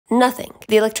Nothing,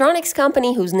 the electronics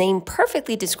company whose name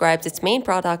perfectly describes its main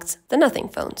products, the Nothing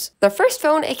phones. Their first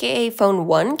phone, aka Phone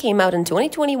 1, came out in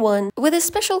 2021 with a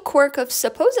special quirk of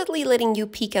supposedly letting you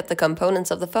peek at the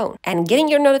components of the phone and getting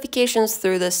your notifications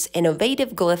through this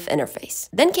innovative glyph interface.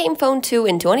 Then came Phone 2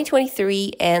 in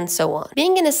 2023 and so on.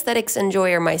 Being an aesthetics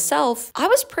enjoyer myself, I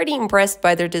was pretty impressed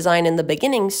by their design in the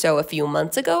beginning, so a few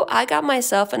months ago I got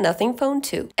myself a Nothing Phone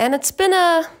 2. And it's been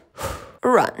a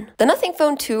run. The Nothing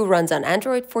Phone 2 runs on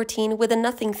Android 14 with a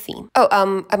Nothing theme.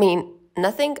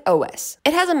 NothingOS.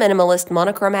 It has a minimalist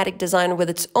monochromatic design with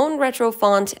its own retro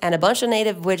font and a bunch of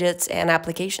native widgets and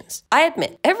applications. I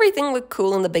admit, everything looked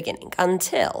cool in the beginning,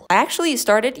 until I actually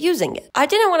started using it. I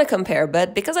didn't want to compare,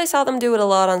 but because I saw them do it a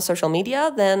lot on social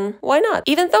media, then why not?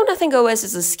 Even though NothingOS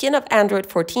is a skin of Android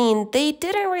 14, they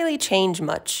didn't really change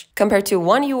much, compared to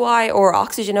One UI or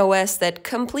OxygenOS that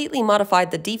completely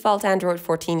modified the default Android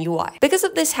 14 UI. Because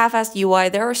of this half-assed UI,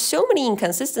 there are so many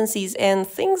inconsistencies and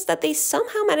things that they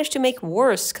somehow managed to make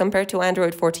worse compared to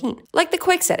Android 14. Like the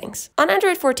quick settings. On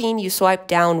Android 14, you swipe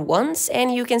down once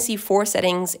and you can see 4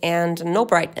 settings and no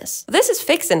brightness. This is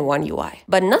fixed in One UI,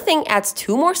 but Nothing adds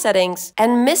 2 more settings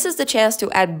and misses the chance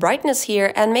to add brightness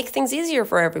here and make things easier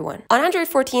for everyone. On Android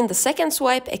 14, the second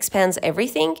swipe expands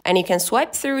everything and you can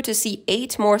swipe through to see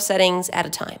 8 more settings at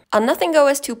a time. On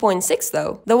NothingOS 2.6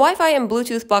 though, the Wi-Fi and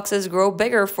Bluetooth boxes grow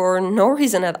bigger for no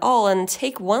reason at all and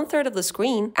take 1/3 of the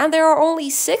screen, and there are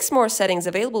only 6 more settings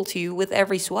available to you with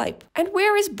every swipe. And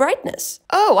where is brightness?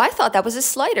 Oh, I thought that was a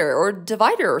slider or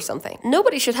divider or something.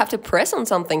 Nobody should have to press on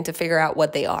something to figure out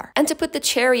what they are. And to put the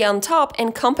cherry on top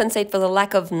and compensate for the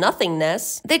lack of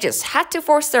nothingness, they just had to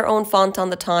force their own font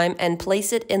on the time and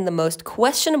place it in the most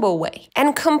questionable way.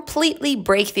 And completely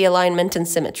break the alignment and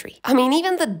symmetry. I mean,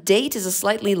 even the date is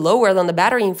slightly lower than the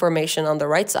battery information on the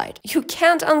right side. You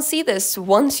can't unsee this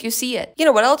once you see it. You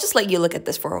know what, I'll just let you look at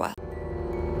this for a while.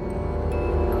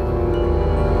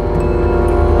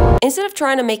 Instead of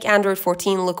trying to make Android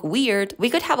 14 look weird, we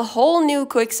could have a whole new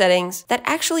quick settings that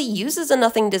actually uses a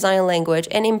Nothing design language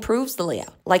and improves the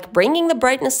layout, like bringing the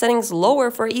brightness settings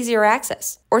lower for easier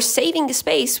access, or saving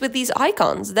space with these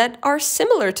icons that are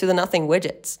similar to the Nothing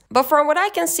widgets. But from what I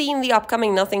can see in the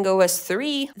upcoming NothingOS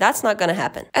 3, that's not gonna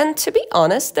happen. And to be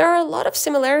honest, there are a lot of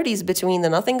similarities between the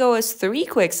NothingOS 3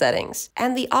 quick settings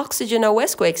and the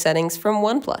OxygenOS quick settings from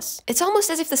OnePlus. It's almost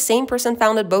as if the same person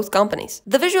founded both companies.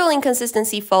 The visual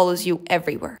inconsistency follows you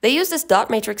everywhere. They use this dot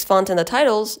matrix font in the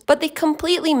titles, but they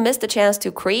completely missed the chance to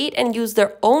create and use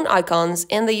their own icons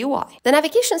in the UI. The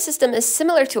navigation system is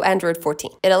similar to Android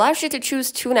 14. It allows you to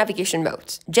choose 2 navigation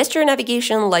modes: gesture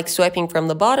navigation, like swiping from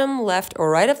the bottom, left, or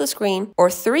right of the screen, or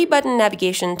 3-button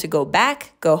navigation to go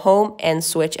back, go home, and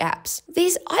switch apps.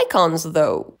 These icons,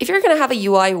 though, if you're gonna have a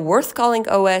UI worth calling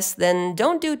OS, then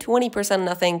don't do 20%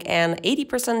 Nothing and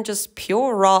 80% just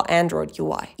pure raw Android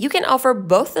UI. You can offer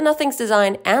both the Nothing's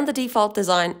design and the default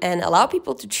design and allow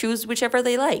people to choose whichever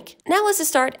they like. Now let's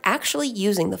start actually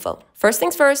using the phone. First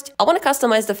things first, I want to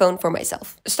customize the phone for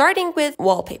myself, starting with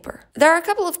wallpaper. There are a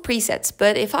couple of presets,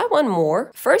 but if I want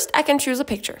more, first I can choose a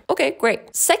picture. Okay,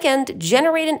 great. Second,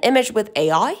 generate an image with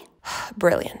AI.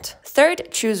 Brilliant. Third,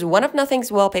 choose one of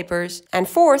Nothing's wallpapers. And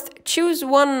fourth, choose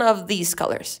one of these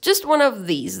colors. Just one of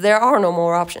these, there are no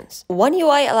more options. One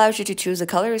UI allows you to choose a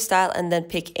color style and then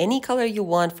pick any color you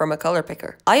want from a color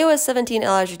picker. iOS 17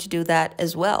 allows you to do that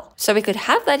as well. So we could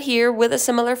have that here with a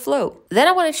similar flow. Then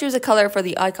I want to choose a color for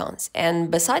the icons.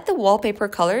 And beside the wallpaper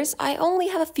colors, I only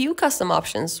have a few custom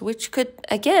options, which could,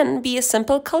 again, be a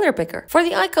simple color picker. For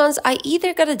the icons, I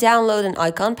either gotta download an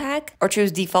icon pack or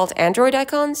choose default Android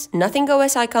icons,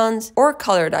 NothingOS icons, or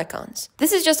colored icons.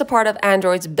 This is just a part of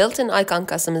Android's built-in icon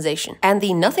customization, and the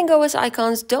NothingOS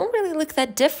icons don't really look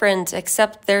that different,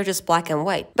 except they're just black and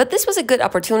white. But this was a good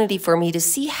opportunity for me to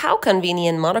see how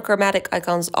convenient monochromatic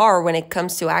icons are when it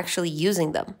comes to actually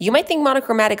using them. You might think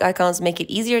monochromatic icons make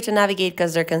it easier to navigate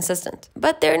because they're consistent,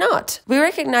 but they're not. We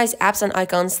recognize apps and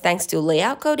icons thanks to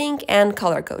layout coding and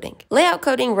color coding. Layout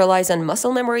coding relies on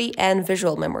muscle memory and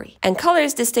visual memory, and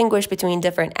colors distinguish between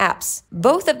different apps.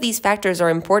 Both of these factors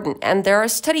are important, and there are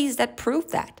studies that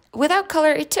prove that. Without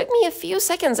color, it took me a few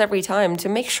seconds every time to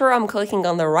make sure I'm clicking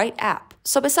on the right app.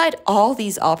 So beside all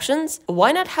these options,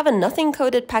 why not have a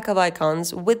Nothing-coded pack of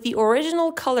icons with the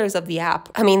original colors of the app?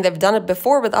 I mean, they've done it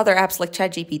before with other apps like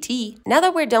ChatGPT. Now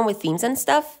that we're done with themes and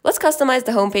stuff, let's customize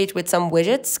the homepage with some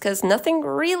widgets, because Nothing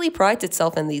really prides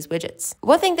itself in these widgets.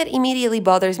 One thing that immediately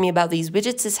bothers me about these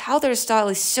widgets is how their style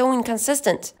is so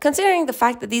inconsistent. Considering the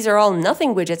fact that these are all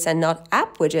Nothing widgets and not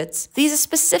app widgets, these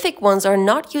specific ones are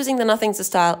not using the Nothing's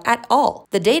style at all.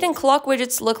 The date and clock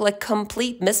widgets look like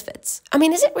complete misfits. I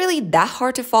mean, is it really that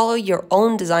hard to follow your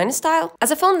own design style?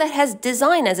 As a phone that has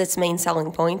design as its main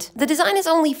selling point, the design is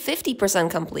only 50%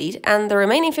 complete, and the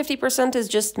remaining 50% is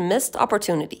just missed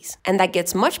opportunities. And that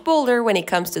gets much bolder when it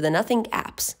comes to the Nothing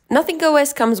apps.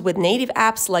 NothingOS comes with native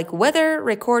apps like Weather,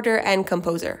 Recorder, and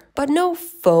Composer, but no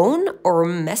phone or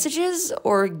messages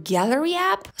or gallery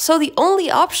app. So the only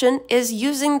option is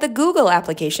using the Google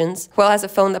applications. Well, as a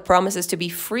phone that promises to be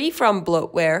free from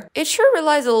bloatware, it sure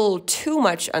relies a little too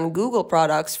much on Google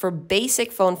products for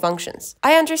basic phone functions.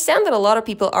 I understand that a lot of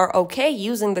people are okay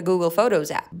using the Google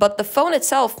Photos app, but the phone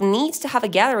itself needs to have a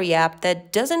gallery app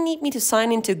that doesn't need me to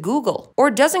sign into Google or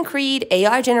doesn't create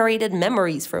AI-generated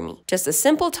memories for me. Just a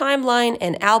simple timeline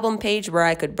and album page where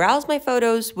I could browse my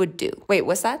photos would do. Wait,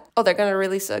 what's that? Oh, they're gonna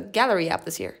release a gallery app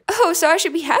this year. Oh, so I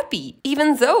should be happy,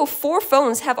 even though 4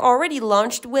 phones have already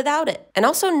launched without it. And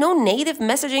also no native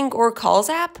messaging or calls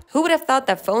app? Who would have thought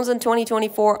that phones in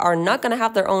 2024 are not gonna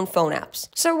have their own phone apps?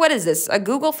 So what is this, a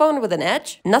Google phone with an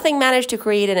edge? Nothing managed to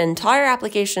create an entire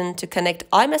application to connect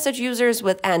iMessage users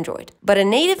with Android. But a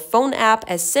native phone app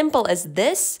as simple as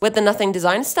this, with the Nothing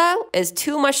design style, is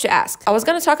too much to ask. I was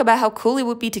gonna talk about how cool it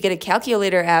would be to get a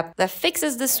calculator app that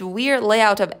fixes this weird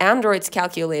layout of Android's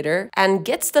calculator and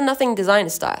gets the Nothing design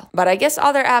style. But I guess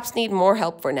other apps need more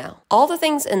help for now. All the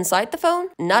things inside the phone,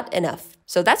 not enough.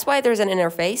 So that's why there's an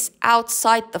interface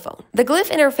outside the phone. The glyph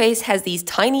interface has these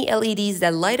tiny LEDs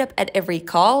that light up at every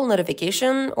call,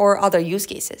 notification, or other use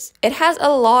cases. It has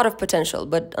a lot of potential,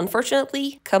 but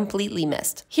unfortunately, completely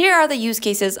missed. Here are the use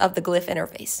cases of the glyph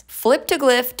interface. Flip to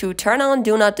glyph to turn on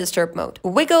Do Not Disturb mode.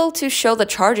 Wiggle to show the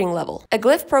charging level. A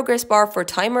glyph progress bar for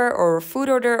timer or food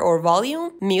order or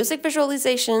volume, music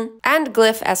visualization, and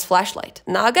glyph as flashlight.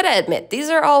 Now I gotta admit, these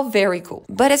are all very cool.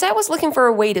 But as I was looking for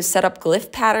a way to set up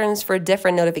glyph patterns for different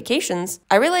notifications,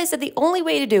 I realized that the only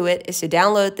way to do it is to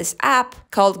download this app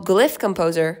called Glyph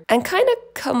Composer and kind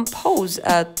of compose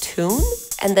a tune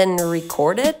and then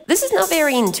record it. This is not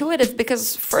very intuitive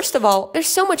because, first of all, there's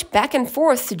so much back and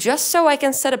forth just so I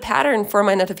can set a pattern for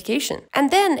my notification.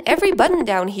 And then every button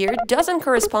down here doesn't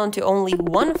correspond to only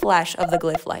one flash of the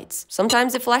glyph lights.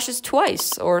 Sometimes it flashes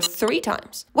twice or 3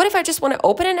 times. What if I just want to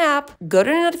open an app, go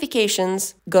to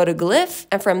notifications, go to glyph,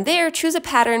 and from there choose a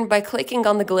pattern by clicking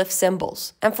on the glyph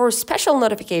symbols? And for special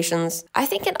notifications, I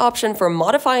think an option for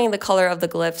modifying the color of the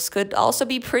glyphs could also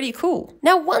be pretty cool.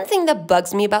 Now, one thing that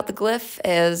bugs me about the glyph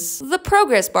is the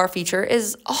progress bar feature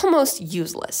is almost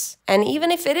useless. And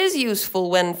even if it is useful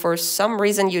when for some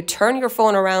reason you turn your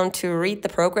phone around to read the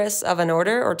progress of an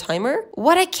order or timer,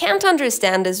 what I can't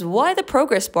understand is why the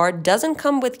progress bar doesn't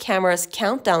come with camera's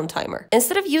countdown timer.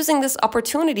 Instead of using this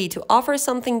opportunity to offer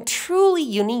something truly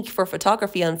unique for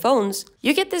photography on phones,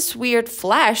 you get this weird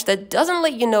flash that doesn't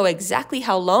let you know exactly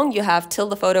how long you have till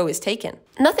the photo is taken.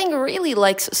 Nothing really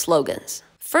likes slogans.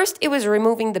 First, it was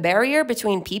removing the barrier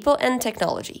between people and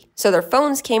technology. So their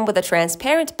phones came with a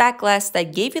transparent back glass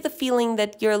that gave you the feeling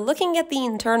that you're looking at the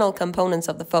internal components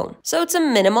of the phone. So it's a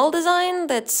minimal design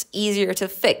that's easier to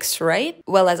fix, right?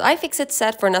 Well, as iFixit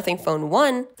said for Nothing Phone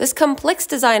 1, this complex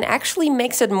design actually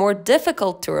makes it more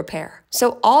difficult to repair.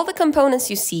 So all the components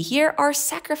you see here are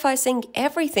sacrificing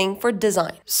everything for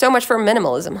design. So much for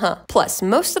minimalism, huh? Plus,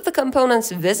 most of the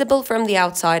components visible from the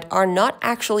outside are not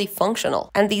actually functional,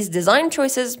 and these design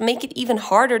choices make it even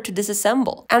harder to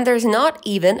disassemble. And there's not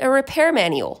even a repair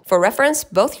manual. For reference,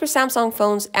 both your Samsung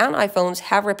phones and iPhones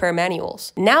have repair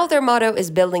manuals. Now their motto is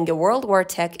building a world where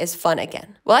tech is fun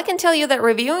again. Well, I can tell you that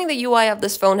reviewing the UI of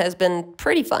this phone has been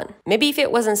pretty fun. Maybe if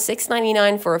it wasn't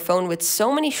 $699 for a phone with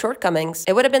so many shortcomings,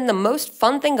 it would have been the most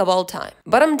fun thing of all time.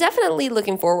 But I'm definitely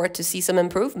looking forward to see some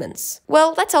improvements.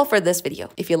 Well, that's all for this video.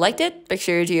 If you liked it, make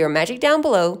sure you do your magic down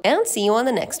below, and see you on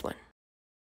the next one.